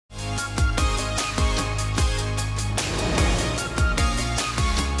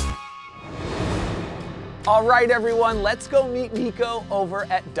All right, everyone, let's go meet Niko over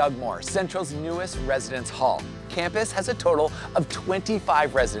at Dugmore, Central's newest residence hall. Campus has a total of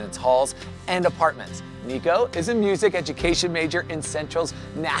 25 residence halls and apartments. Niko is a music education major in Central's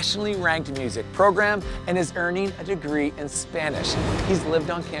nationally ranked music program and is earning a degree in Spanish. He's lived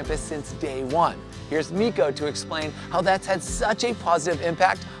on campus since day one. Here's Niko to explain how that's had such a positive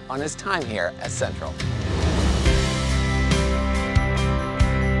impact on his time here at Central.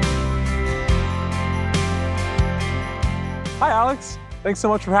 Hi Alex, thanks so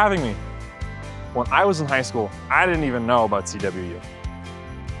much for having me. When I was in high school, I didn't even know about CWU.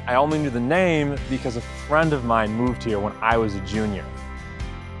 I only knew the name because a friend of mine moved here when I was a junior.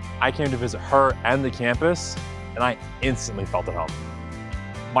 I came to visit her and the campus, and I instantly felt at home.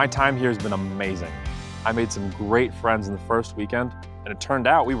 My time here has been amazing. I made some great friends in the first weekend, and it turned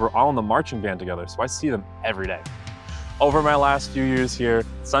out we were all in the marching band together, so I see them every day. Over my last few years here,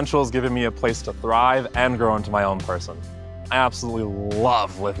 Central has given me a place to thrive and grow into my own person. I absolutely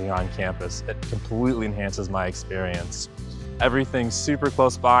love living on campus. It completely enhances my experience. Everything's super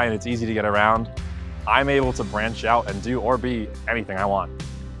close by and it's easy to get around. I'm able to branch out and do or be anything I want.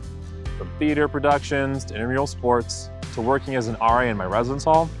 From theater productions to intramural sports to working as an RA in my residence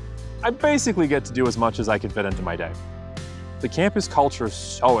hall, I basically get to do as much as I can fit into my day. The campus culture is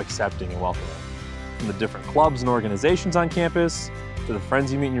so accepting and welcoming. From the different clubs and organizations on campus, to the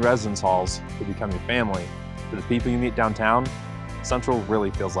friends you meet in your residence halls who become your family, to the people you meet downtown, Central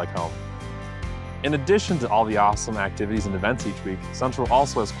really feels like home. In addition to all the awesome activities and events each week, Central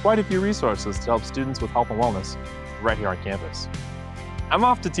also has quite a few resources to help students with health and wellness right here on campus. I'm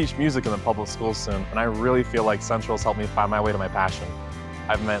off to teach music in the public schools soon, and I really feel like Central's helped me find my way to my passion.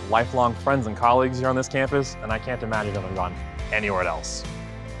 I've met lifelong friends and colleagues here on this campus, and I can't imagine having gone anywhere else.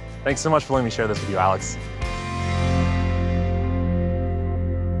 Thanks so much for letting me share this with you, Alex.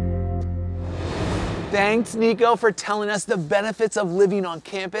 Thanks, Niko, for telling us the benefits of living on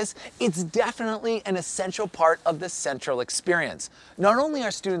campus. It's definitely an essential part of the Central experience. Not only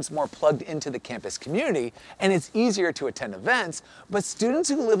are students more plugged into the campus community, and it's easier to attend events, but students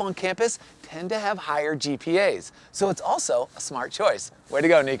who live on campus tend to have higher GPAs. So it's also a smart choice. Way to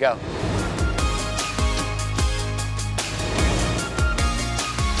go, Niko.